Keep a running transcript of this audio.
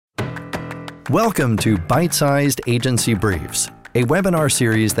Welcome to Bite-Sized Agency Briefs, a webinar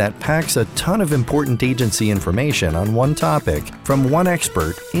series that packs a ton of important agency information on one topic from one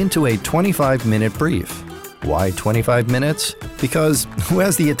expert into a 25-minute brief. Why 25 minutes? Because who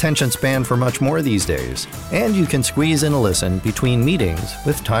has the attention span for much more these days? And you can squeeze in a listen between meetings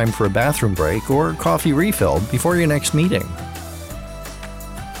with time for a bathroom break or coffee refill before your next meeting.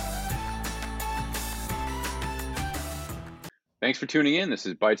 Thanks for tuning in. This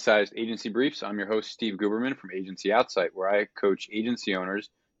is Bite-Sized Agency Briefs. I'm your host, Steve Guberman from Agency Outsite, where I coach agency owners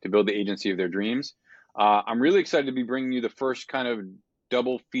to build the agency of their dreams. I'm really excited to be bringing you the first kind of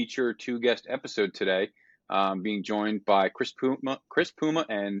double feature two-guest episode today, being joined by Chris Puma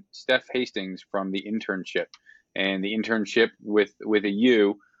and Steph Hastings from the Inturnship. And the Inturnship with a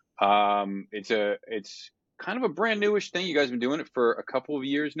U, it's kind of a brand newish thing. You guys have been doing it for a couple of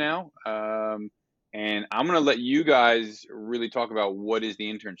years now. And I'm going to let you guys really talk about what is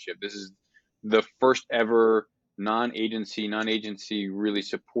the internship. This is the first ever non-agency really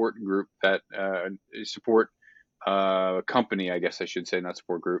support group that support company, I guess I should say, not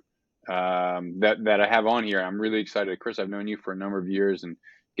support group, that I have on here. I'm really excited. Chris, I've known you for a number of years and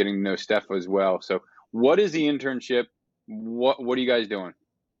getting to know Steph as well. So what is the internship? What are you guys doing?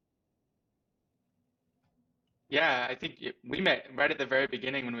 Yeah, I think we met right at the very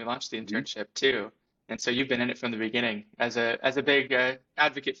beginning when we launched the internship too. And so you've been in it from the beginning as a big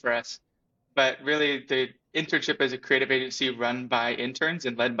advocate for us. But really, the internship is a creative agency run by interns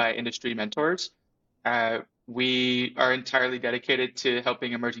and led by industry mentors. We are entirely dedicated to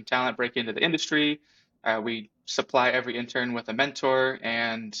helping emerging talent break into the industry. We supply every intern with a mentor,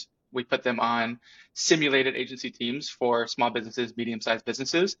 and we put them on simulated agency teams for small businesses, medium-sized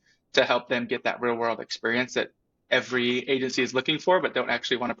businesses, to help them get that real-world experience that every agency is looking for, but don't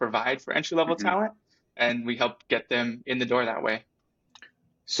actually want to provide for entry-level talent. And we help get them in the door that way.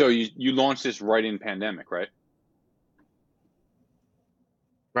 So you launched this right in pandemic, right?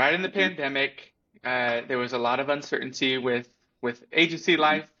 Right in the pandemic, there was a lot of uncertainty with agency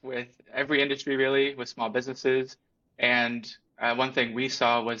life, with every industry really, with small businesses. And one thing we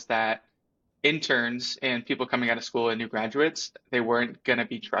saw was that interns and people coming out of school and new graduates, they weren't going to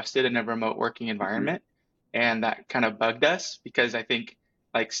be trusted in a remote working environment. And that kind of bugged us because I think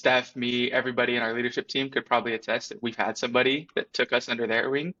like Steph, me, everybody in our leadership team could probably attest that we've had somebody that took us under their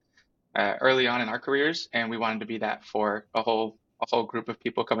wing early on in our careers, and we wanted to be that for a whole group of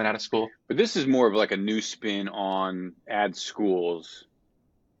people coming out of school. But this is more of like a new spin on ad schools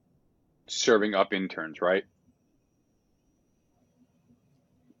serving up interns, right?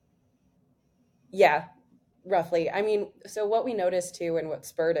 Yeah, roughly. I mean, so what we noticed too, and what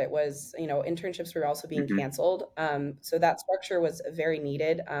spurred it was, internships were also being canceled. So that structure was very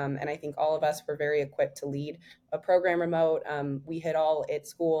needed. And I think all of us were very equipped to lead a program remote. We had all at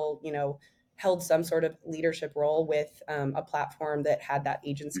school, held some sort of leadership role with a platform that had that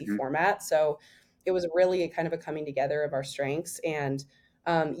agency format. So it was really a kind of a coming together of our strengths. And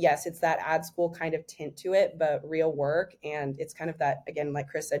yes, it's that ad school kind of tint to it, but real work. And it's kind of that, again, like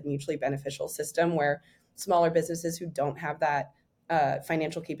Chris said, mutually beneficial system where smaller businesses who don't have that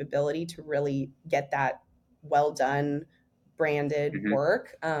financial capability to really get that well done branded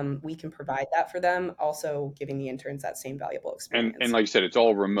work, we can provide that for them, also giving the interns that same valuable experience. And like you said, it's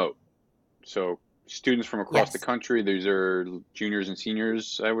all remote. So students from across the country, these are juniors and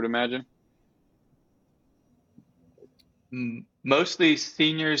seniors, I would imagine. Mostly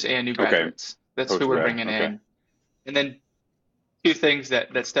seniors and new graduates. That's who we're bringing in. And then two things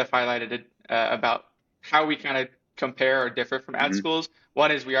that Steph highlighted about how we kind of compare or differ from ad schools. One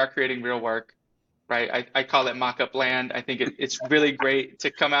is we are creating real work, right? I call it mock-up land. I think it's really great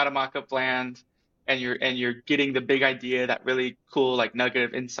to come out of mock-up land and you're getting the big idea, that really cool like nugget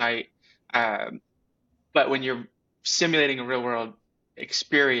of insight. But when you're simulating a real world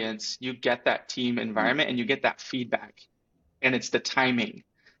experience, you get that team environment and you get that feedback, and it's the timing.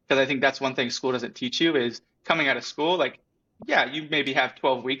 Because I think that's one thing school doesn't teach you is coming out of school, like, yeah, you maybe have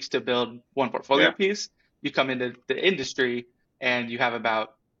 12 weeks to build one portfolio piece. You come into the industry and you have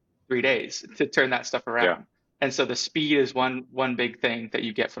about 3 days to turn that stuff around. Yeah. And so the speed is one big thing that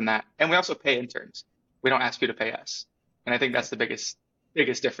you get from that. And we also pay interns. We don't ask you to pay us. And I think that's the biggest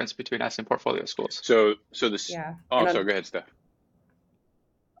difference between us and portfolio schools. So this, go ahead, Steph.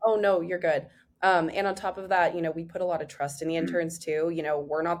 Oh, no, you're good. And on top of that, we put a lot of trust in the interns too.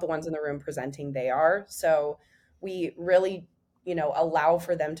 We're not the ones in the room presenting, they are. So we really, allow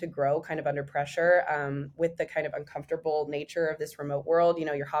for them to grow kind of under pressure with the kind of uncomfortable nature of this remote world.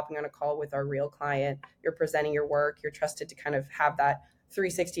 You're hopping on a call with our real client, you're presenting your work, you're trusted to kind of have that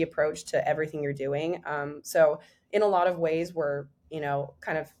 360 approach to everything you're doing. So in a lot of ways, we're,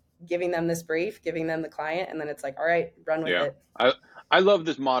 kind of giving them this brief, giving them the client, and then it's like, all right, run with it. I love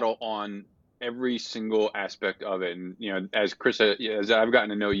this model on every single aspect of it. And, as Chris, as I've gotten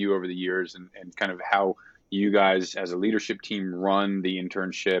to know you over the years and kind of how you guys as a leadership team run the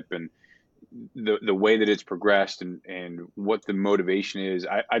internship and the way that it's progressed and what the motivation is,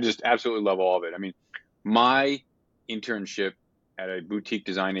 I just absolutely love all of it. I mean, my internship at a boutique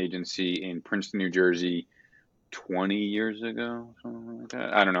design agency in Princeton, New Jersey, 20 years ago, something like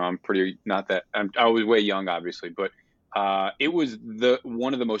that. I don't know. I'm pretty not that. I was way young, obviously, but it was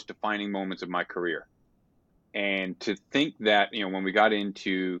one of the most defining moments of my career. And to think that, when we got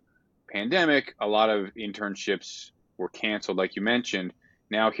into pandemic, a lot of internships were canceled, like you mentioned.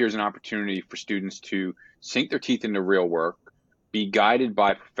 Now here's an opportunity for students to sink their teeth into real work, be guided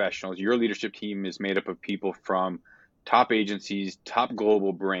by professionals. Your leadership team is made up of people from top agencies, top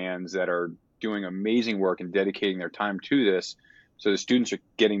global brands that are doing amazing work and dedicating their time to this. So the students are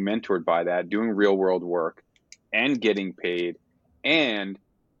getting mentored by that, doing real world work and getting paid. And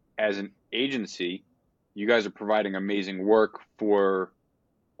as an agency, you guys are providing amazing work for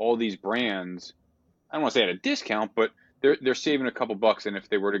all these brands. I don't want to say at a discount, but they're saving a couple bucks. And if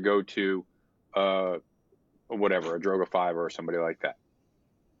they were to go to whatever, a Droga 5 or somebody like that,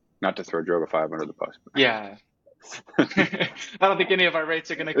 not to throw Droga 5 under the bus. But. Yeah. I don't think any of our rates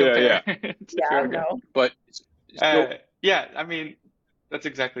are going to compare. Yeah, no. But yeah, I mean, that's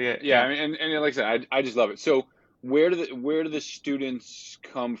exactly it. Yeah, I mean, and like I said, I just love it. So where do the students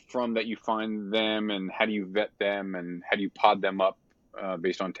come from that you find them, and how do you vet them, and how do you pod them up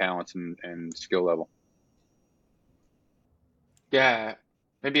based on talents and skill level? Yeah,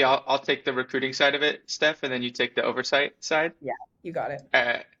 maybe I'll take the recruiting side of it, Steph, and then you take the oversight side. Yeah, you got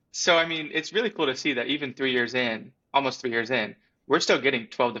it. So, I mean, it's really cool to see that even 3 years in, almost 3 years in, we're still getting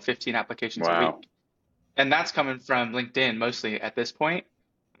 12 to 15 applications a week. And that's coming from LinkedIn mostly at this point.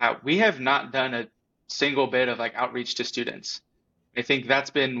 We have not done a single bit of outreach to students. I think that's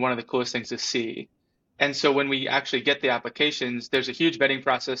been one of the coolest things to see. And so when we actually get the applications, there's a huge vetting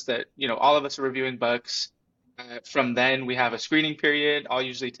process that, all of us are reviewing books. From then we have a screening period. I'll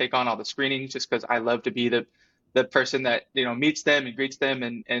usually take on all the screenings just because I love to be the person that, meets them and greets them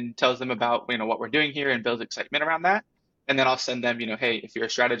and tells them about, what we're doing here and builds excitement around that. And then I'll send them, hey, if you're a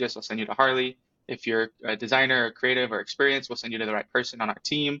strategist, I'll send you to Harley. If you're a designer or creative or experienced, we'll send you to the right person on our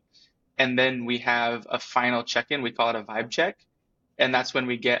team. And then we have a final check-in. We call it a vibe check. And that's when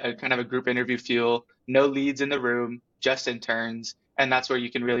we get a kind of a group interview feel, no leads in the room, just interns. And that's where you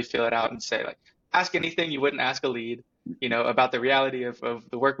can really feel it out and say, ask anything you wouldn't ask a lead, about the reality of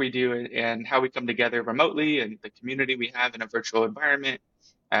the work we do and how we come together remotely and the community we have in a virtual environment.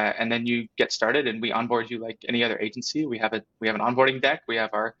 And then you get started and we onboard you like any other agency. We have an onboarding deck. We have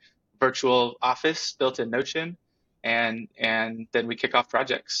our virtual office built in Notion, and then we kick off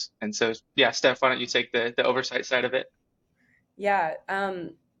projects. And so, yeah, Steph, why don't you take the oversight side of it? Yeah.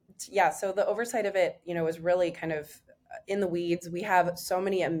 So the oversight of it, is really kind of in the weeds. We have so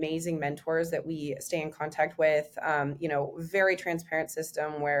many amazing mentors that we stay in contact with, very transparent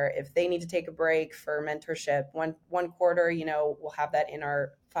system where if they need to take a break for mentorship, one quarter, we'll have that in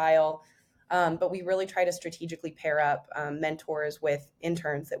our file. But we really try to strategically pair up mentors with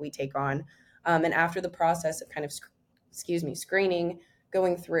interns that we take on. And after the process of kind of, screening,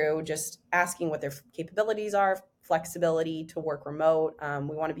 going through, just asking what their capabilities are, flexibility to work remote.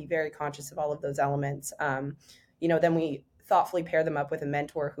 We want to be very conscious of all of those elements. Then we thoughtfully pair them up with a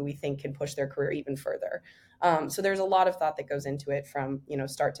mentor who we think can push their career even further. So there's a lot of thought that goes into it from,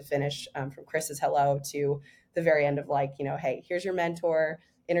 start to finish, from Chris's hello to the very end of hey, here's your mentor,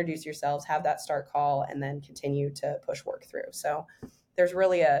 introduce yourselves, have that start call, and then continue to push work through. So there's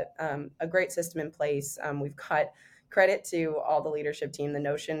really a great system in place. We've got credit to all the leadership team. The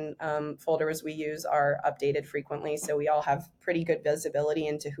Notion folders we use are updated frequently, so we all have pretty good visibility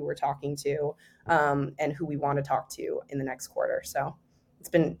into who we're talking to and who we want to talk to in the next quarter. So it's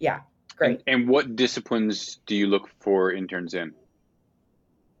been, great. And what disciplines do you look for interns in?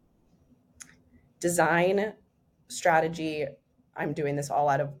 Design, strategy. I'm doing this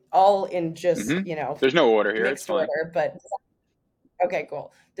all in just, There's no order here. Mixed order, but okay,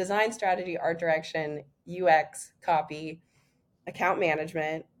 cool. Design, strategy, art direction, UX, copy, account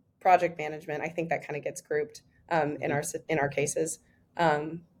management, project management. I think that kind of gets grouped in our cases.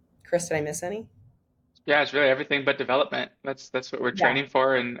 Chris, did I miss any? Yeah, it's really everything but development. That's what we're training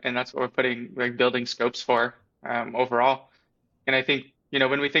for, and that's what we're putting building scopes for overall. And I think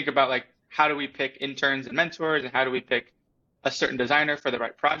when we think about how do we pick interns and mentors, and how do we pick a certain designer for the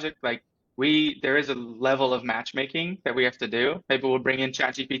right project, there is a level of matchmaking that we have to do. Maybe we'll bring in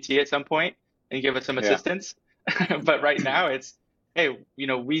ChatGPT at some point and give us some assistance. But right now it's hey,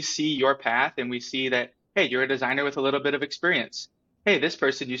 we see your path and we see that, hey, you're a designer with a little bit of experience. Hey, this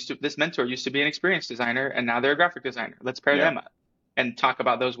mentor used to be an experienced designer and now they're a graphic designer. Let's pair them up and talk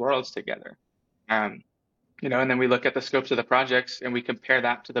about those worlds together. And then we look at the scopes of the projects and we compare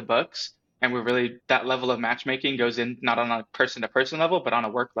that to the books. And that level of matchmaking goes in not on a person to person level, but on a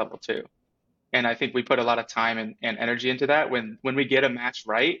work level too. And I think we put a lot of time and energy into that. When we get a match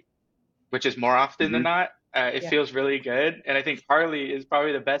right, which is more often than not, it feels really good. And I think Harley is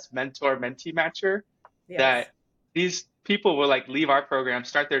probably the best mentor-mentee matcher. That these people will like leave our program,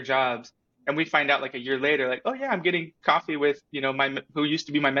 start their jobs, and we find out like a year later, like, oh yeah, I'm getting coffee with, who used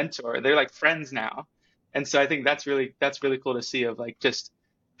to be my mentor. They're like friends now. And so I think that's really cool to see, of like just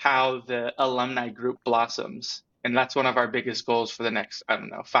how the alumni group blossoms. And that's one of our biggest goals for the next, I don't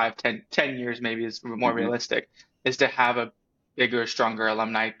know, 5, 10 years maybe is more realistic, is to have a bigger, stronger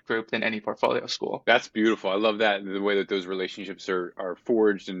alumni group than any portfolio school. That's beautiful. I love that, the way that those relationships are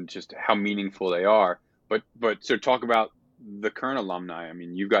forged and just how meaningful they are. But so talk about the current alumni. I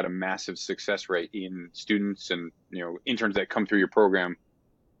mean, you've got a massive success rate in students and interns that come through your program.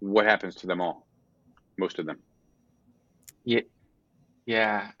 What happens to them all? Most of them.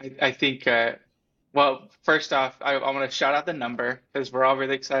 Yeah. I think. Well, first off, I want to shout out the number because we're all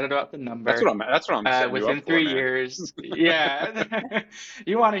really excited about the number. That's what I'm setting within you up for, 3 man. years. Yeah.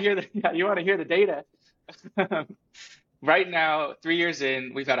 You want to hear the data. Right now, 3 years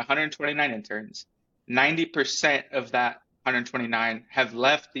in, we've had 129 interns. 90% of that 129 have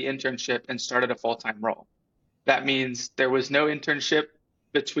left the internship and started a full-time role. That means there was no internship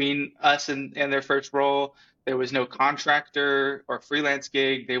between us and their first role. There was no contractor or freelance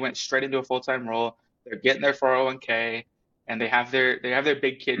gig. They went straight into a full-time role. They're getting their 401k and they have their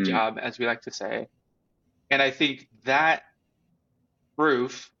big kid job, as we like to say. And I think that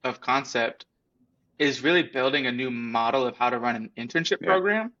proof of concept is really building a new model of how to run an internship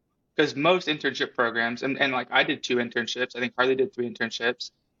program. Because most internship programs, and like I did 2 internships, I think Harley did 3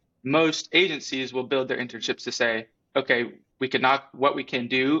 internships. Most agencies will build their internships to say, okay, we can knock what we can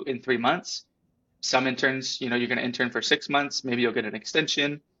do in 3 months. Some interns, you're going to intern for 6 months, maybe you'll get an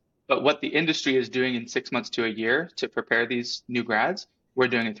extension. But what the industry is doing in 6 months to a year to prepare these new grads, we're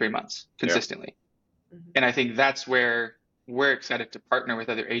doing in 3 months consistently. And I think that's where we're excited to partner with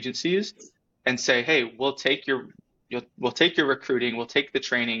other agencies and say, hey, we'll take your recruiting, we'll take the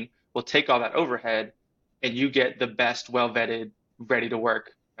training, we'll take all that overhead, and you get the best, well-vetted, ready to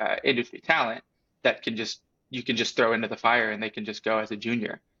work industry talent that you can just throw into the fire and they can just go as a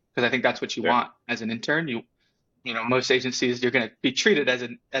junior. Because I think that's what you want as an intern. Most agencies, you're going to be treated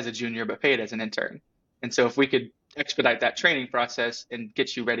as a junior, but paid as an intern. And so if we could expedite that training process and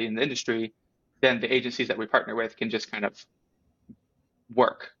get you ready in the industry, then the agencies that we partner with can just kind of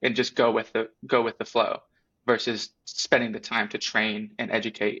work and just go with the flow versus spending the time to train and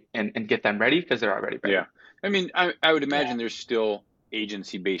educate and get them ready because they're already ready. Yeah. I mean, I would imagine there's still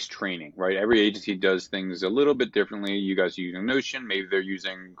agency-based training, right? Every agency does things a little bit differently. You guys are using Notion, maybe they're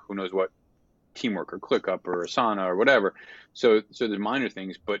using who knows what, Teamwork or ClickUp or Asana or whatever. So there's minor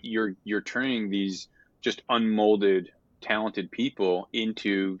things, but you're turning these just unmolded, talented people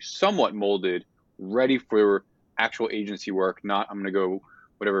into somewhat molded, ready for actual agency work. Not I'm going to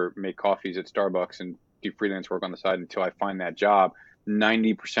go make coffees at Starbucks and do freelance work on the side until I find that job.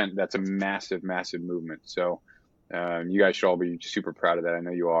 90%, that's a massive, massive movement. So you guys should all be super proud of that. I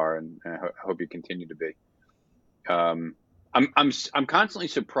know you are, and I hope you continue to be. I'm constantly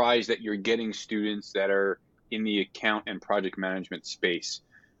surprised that you're getting students that are in the account and project management space,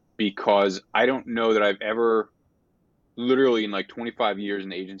 because I don't know that I've ever, literally in like 25 years in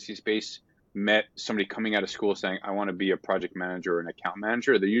the agency space, met somebody coming out of school saying, I want to be a project manager or an account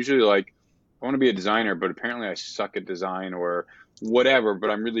manager. They're usually like, I want to be a designer, but apparently I suck at design or whatever, but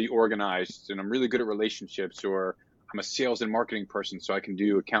I'm really organized and I'm really good at relationships, or I'm a sales and marketing person, so I can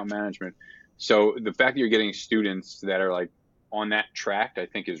do account management. So the fact that you're getting students that are like on that track, I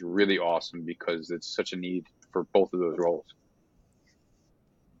think is really awesome, because it's such a need for both of those roles.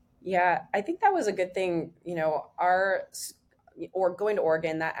 Yeah, I think that was a good thing. Or going to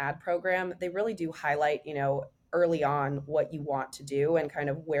Oregon, that ad program, they really do highlight, early on what you want to do and kind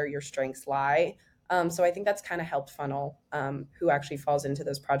of where your strengths lie. So I think that's kind of helped funnel who actually falls into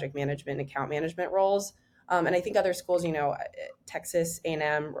those project management, account management roles. And I think other schools, Texas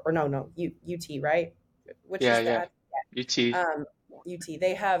A&M, or UT, right? Which is that? UT. UT,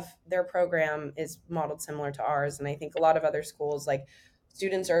 they have their program is modeled similar to ours. And I think a lot of other schools, like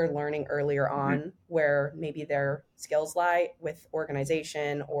students are learning earlier on where maybe their skills lie with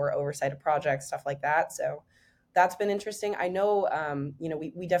organization or oversight of projects, stuff like that. So that's been interesting. I know,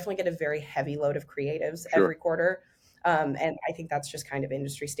 we definitely get a very heavy load of creatives every quarter. And I think that's just kind of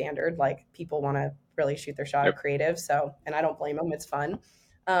industry standard. Like people want to really shoot their shot at creative. So, and I don't blame them. It's fun.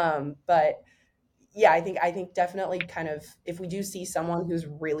 But yeah, I think definitely kind of if we do see someone who's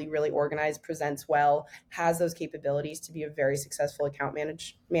really, really organized, presents well, has those capabilities to be a very successful account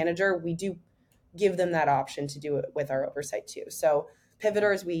manager, we do give them that option to do it with our oversight too. So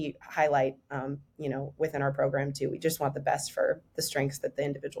pivoters we highlight, within our program too. We just want the best for the strengths that the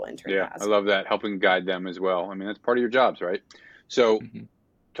individual intern has. I love that, helping guide them as well. I mean, that's part of your jobs, right? So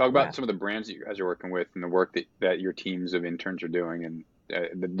talk about some of the brands that you guys are working with and the work that your teams of interns are doing and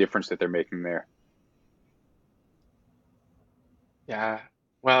the difference that they're making there. Yeah.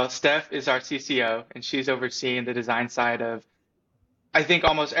 Well, Steph is our CCO, and she's overseeing the design side of, I think,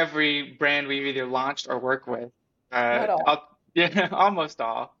 almost every brand we've either launched or work with. Not all. Yeah, almost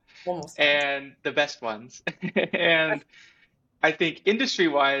all. Almost all. And the best ones. And I think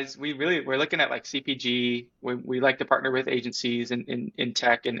industry-wise, we're looking at like CPG. We like to partner with agencies in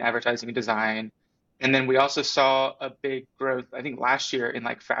tech and advertising and design. And then we also saw a big growth, I think, last year in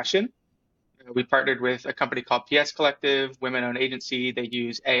like fashion. We partnered with a company called PS Collective, women-owned agency. They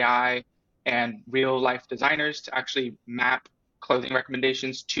use AI and real-life designers to actually map clothing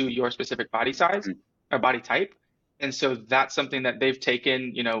recommendations to your specific body size or body type. And so that's something that they've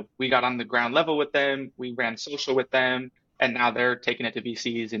taken. We got on the ground level with them. We ran social with them. And now they're taking it to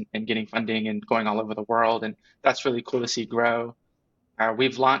VCs and getting funding and going all over the world. And that's really cool to see grow.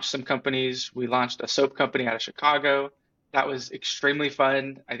 We've launched some companies. We launched a soap company out of Chicago. That was extremely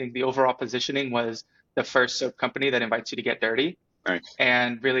fun. I think the overall positioning was the first soap company that invites you to get dirty. Right.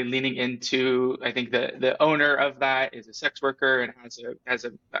 And really leaning into, I think the owner of that is a sex worker and has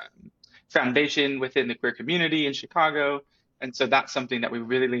a foundation within the queer community in Chicago. And so that's something that we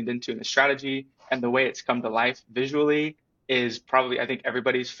really leaned into in the strategy. And the way it's come to life visually is probably, I think,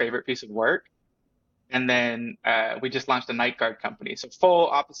 everybody's favorite piece of work. And then we just launched a night guard company. So full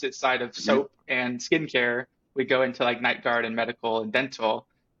opposite side of soap and skincare, we go into like night guard and medical and dental.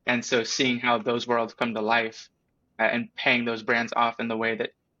 And so seeing how those worlds come to life and paying those brands off in the way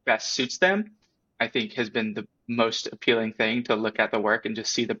that best suits them, I think has been the most appealing thing, to look at the work and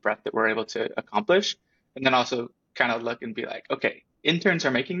just see the breadth that we're able to accomplish. And then also kind of look and be like, okay, interns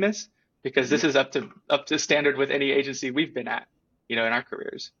are making this because this is up to standard with any agency we've been at, in our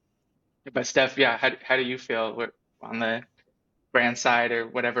careers. But Steph, yeah, how do you feel on the brand side or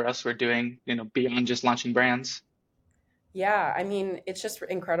whatever else we're doing, beyond just launching brands? Yeah, I mean, it's just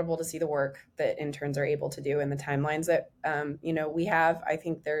incredible to see the work that interns are able to do and the timelines that, we have. I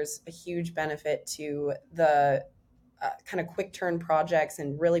think there's a huge benefit to the kind of quick turn projects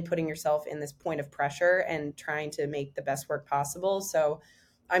and really putting yourself in this point of pressure and trying to make the best work possible. So,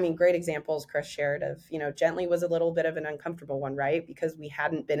 I mean, great examples Chris shared of, Gently was a little bit of an uncomfortable one, right? Because we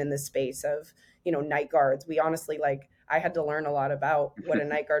hadn't been in this space of, night guards. We honestly, I had to learn a lot about what a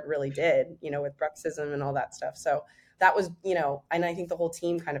night guard really did, with bruxism and all that stuff. So that was, and I think the whole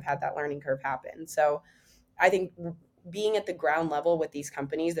team kind of had that learning curve happen. So I think being at the ground level with these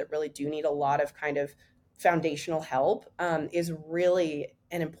companies that really do need a lot of kind of foundational help is really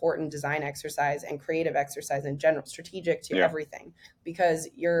an important design exercise and creative exercise in general, strategic to everything, because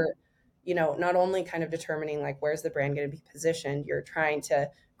you're, not only kind of determining like where's the brand going to be positioned, you're trying to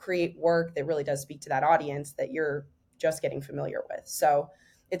create work that really does speak to that audience that you're just getting familiar with. So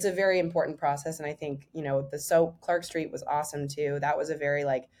it's a very important process. And I think, the soap Clark Street was awesome too. That was a very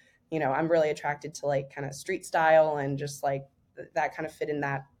I'm really attracted to kind of street style and just that kind of fit in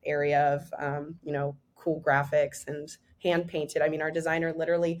that area of, cool graphics and hand painted. I mean, our designer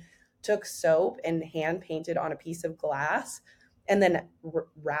literally took soap and hand painted on a piece of glass and then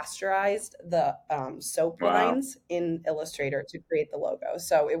rasterized the soap lines in Illustrator to create the logo.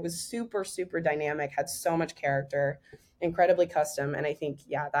 So it was super, super dynamic, had so much character, incredibly custom. And I think,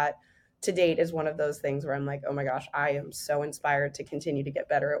 that to date is one of those things where I'm like, oh my gosh, I am so inspired to continue to get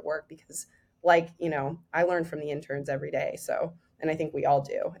better at work because I learn from the interns every day. So, and I think we all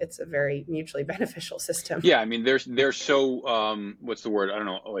do. It's a very mutually beneficial system. Yeah, I mean, they're so what's the word? I don't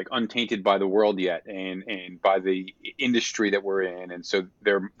know, untainted by the world yet, and by the industry that we're in, and so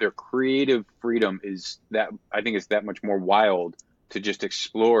their creative freedom is that, I think, it's that much more wild to just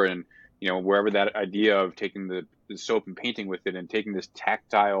explore, and wherever that idea of taking the soap and painting with it and taking this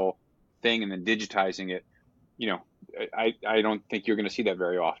tactile thing and then digitizing it, I don't think you're going to see that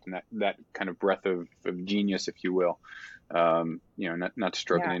very often. That kind of breadth of genius, if you will. Not to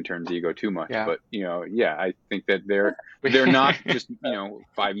stroke an intern's ego too much, but I think that they're not just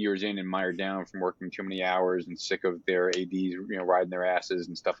 5 years in and mired down from working too many hours and sick of their ADs riding their asses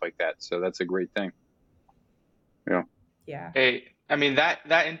and stuff like that. So that's a great thing. Hey, I mean, that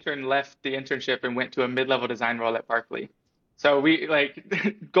intern left the internship and went to a mid-level design role at Barkley. So we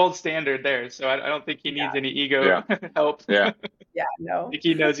like gold standard there. So I don't think he needs any ego help. Yeah. Yeah, no. I think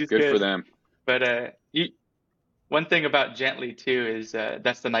he knows he's Good for them. But one thing about Gently too is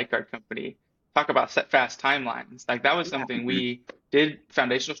that's the night guard company. Talk about set fast timelines. Like that was something we did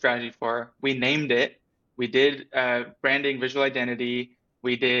foundational strategy for. We named it. We did branding, visual identity.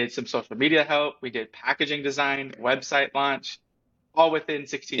 We did some social media help. We did packaging design, website launch, all within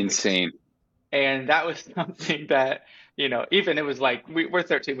 16 weeks. Insane. And that was something that, even it was like we're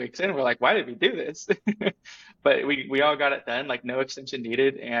 13 weeks in, we're like, why did we do this? But we all got it done, like no extension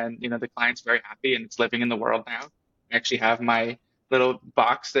needed, and the client's very happy and it's living in the world now. I actually have my little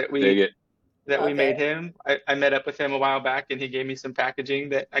box that we made him. I met up with him a while back and he gave me some packaging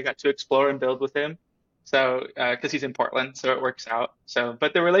that I got to explore and build with him. So because he's in Portland, so it works out. So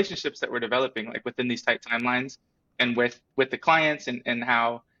but the relationships that we're developing like within these tight timelines and with the clients and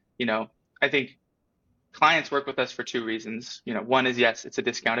how I think clients work with us for two reasons. One is, yes, it's a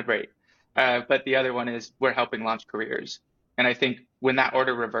discounted rate. But the other one is we're helping launch careers. And I think when that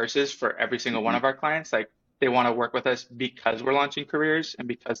order reverses for every single one of our clients, like they want to work with us because we're launching careers and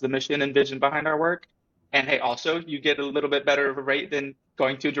because the mission and vision behind our work. And hey, also you get a little bit better of a rate than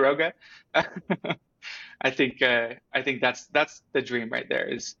going to Droga. I think that's the dream right there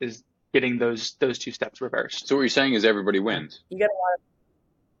is getting those two steps reversed. So what you're saying is everybody wins. You get a lot of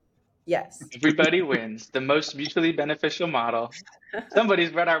Yes. Everybody wins. The most mutually beneficial model.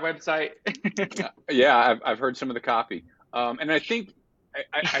 Somebody's read our website. Yeah, I've heard some of the copy. And I think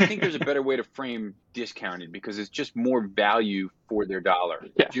there's a better way to frame discounted because it's just more value for their dollar.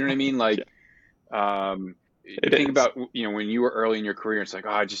 Yeah. Do you know what I mean? Like, think about, when you were early in your career, it's like,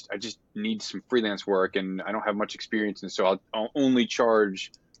 I just need some freelance work and I don't have much experience. And so I'll only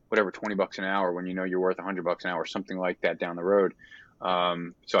charge whatever, $20 an hour when you're worth $100 an hour, something like that down the road.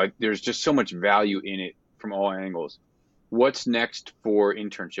 There's just so much value in it from all angles. What's next for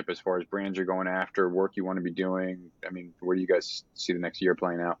internship as far as brands you're going after, work you want to be doing? I mean, where do you guys see the next year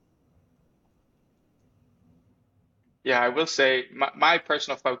playing out? Yeah, I will say my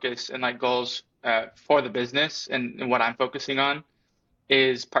personal focus and like goals for the business and what I'm focusing on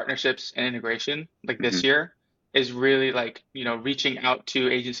is partnerships and integration. Like this year is really like, reaching out to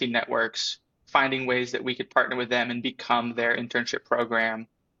agency networks, finding ways that we could partner with them and become their internship program,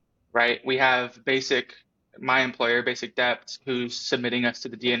 right? We have my employer, Basic Depth, who's submitting us to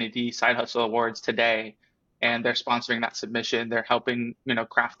the DNAD Side Hustle Awards today, and they're sponsoring that submission. They're helping,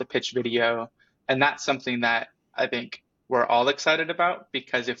 craft the pitch video. And that's something that I think we're all excited about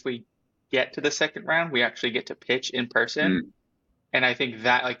because if we get to the second round, we actually get to pitch in person. And I think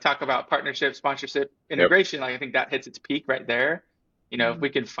that, like, talk about partnership, sponsorship, integration, like I think that hits its peak right there. If we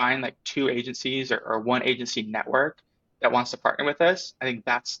can find like two agencies or one agency network that wants to partner with us, I think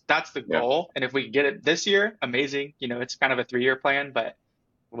that's the goal. And if we get it this year, amazing. It's kind of a 3-year plan, but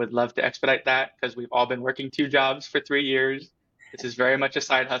would love to expedite that because we've all been working 2 jobs for 3 years. This is very much a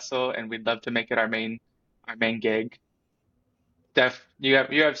side hustle, and we'd love to make it our main gig. Steph, you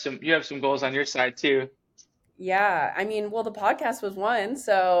have some goals on your side too. Yeah, I mean, well, the podcast was one,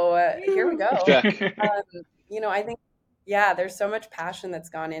 so here we go. I think. Yeah, there's so much passion that's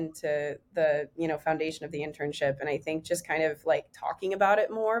gone into the, foundation of the internship. And I think just kind of like talking about it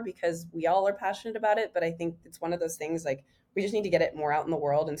more because we all are passionate about it. But I think it's one of those things like we just need to get it more out in the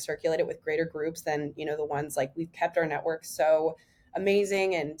world and circulate it with greater groups than, the ones like we've kept our network so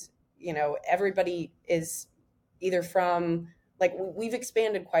amazing. And, everybody is either from like we've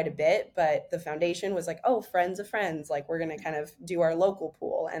expanded quite a bit, but the foundation was like, oh, friends of friends, like we're going to kind of do our local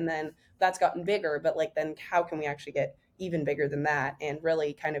pool. And then that's gotten bigger. But like then how can we actually get even bigger than that and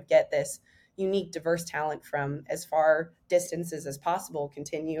really kind of get this unique, diverse talent from as far distances as possible,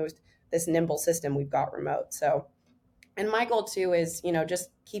 continue this nimble system we've got remote. So, and my goal too is,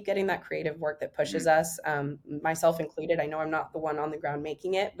 just keep getting that creative work that pushes us, myself included. I know I'm not the one on the ground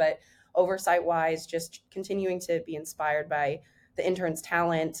making it, but oversight wise, just continuing to be inspired by the interns'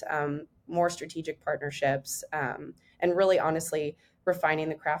 talent, more strategic partnerships, and really honestly refining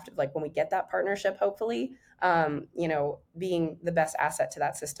the craft of like when we get that partnership, hopefully, being the best asset to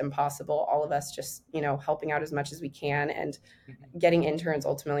that system possible, all of us just, helping out as much as we can and getting interns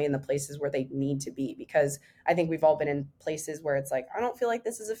ultimately in the places where they need to be. Because I think we've all been in places where it's like, I don't feel like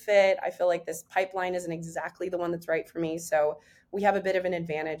this is a fit. I feel like this pipeline isn't exactly the one that's right for me. So we have a bit of an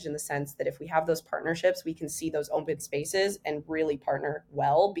advantage in the sense that if we have those partnerships, we can see those open spaces and really partner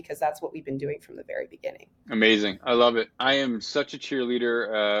well, because that's what we've been doing from the very beginning. Amazing. I love it. I am such a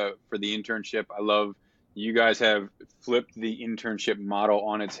cheerleader for the internship. I love you guys have flipped the internship model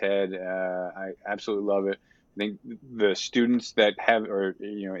on its head. I absolutely love it. I think the students that have, or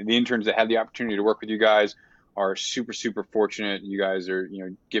the interns that have the opportunity to work with you guys are super, super fortunate. You guys are,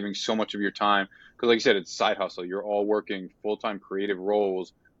 giving so much of your time, because like you said, it's a side hustle. You're all working full-time creative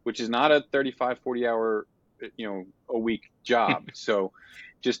roles, which is not a 35, 40-hour, a week job. So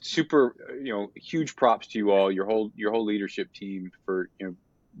just super, huge props to you all, your whole leadership team for,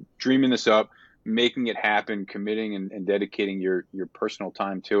 dreaming this up, making it happen, committing and dedicating your personal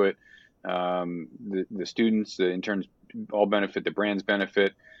time to it. The students, the interns all benefit, the brands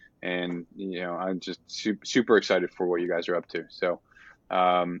benefit. And, I'm just super excited for what you guys are up to. So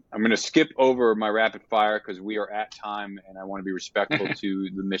I'm going to skip over my rapid fire because we are at time and I want to be respectful to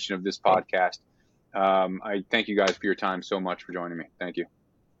the mission of this podcast. I thank you guys for your time so much for joining me. Thank you.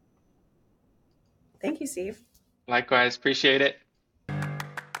 Thank you, Steve. Likewise. Appreciate it.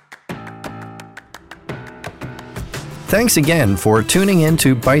 Thanks again for tuning in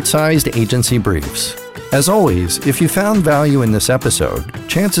to Bite-Sized Agency Briefs. As always, if you found value in this episode,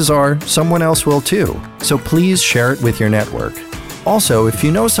 chances are someone else will too, so please share it with your network. Also, if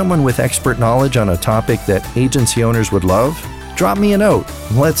you know someone with expert knowledge on a topic that agency owners would love, drop me a note.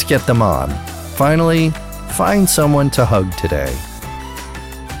 Let's get them on. Finally, find someone to hug today.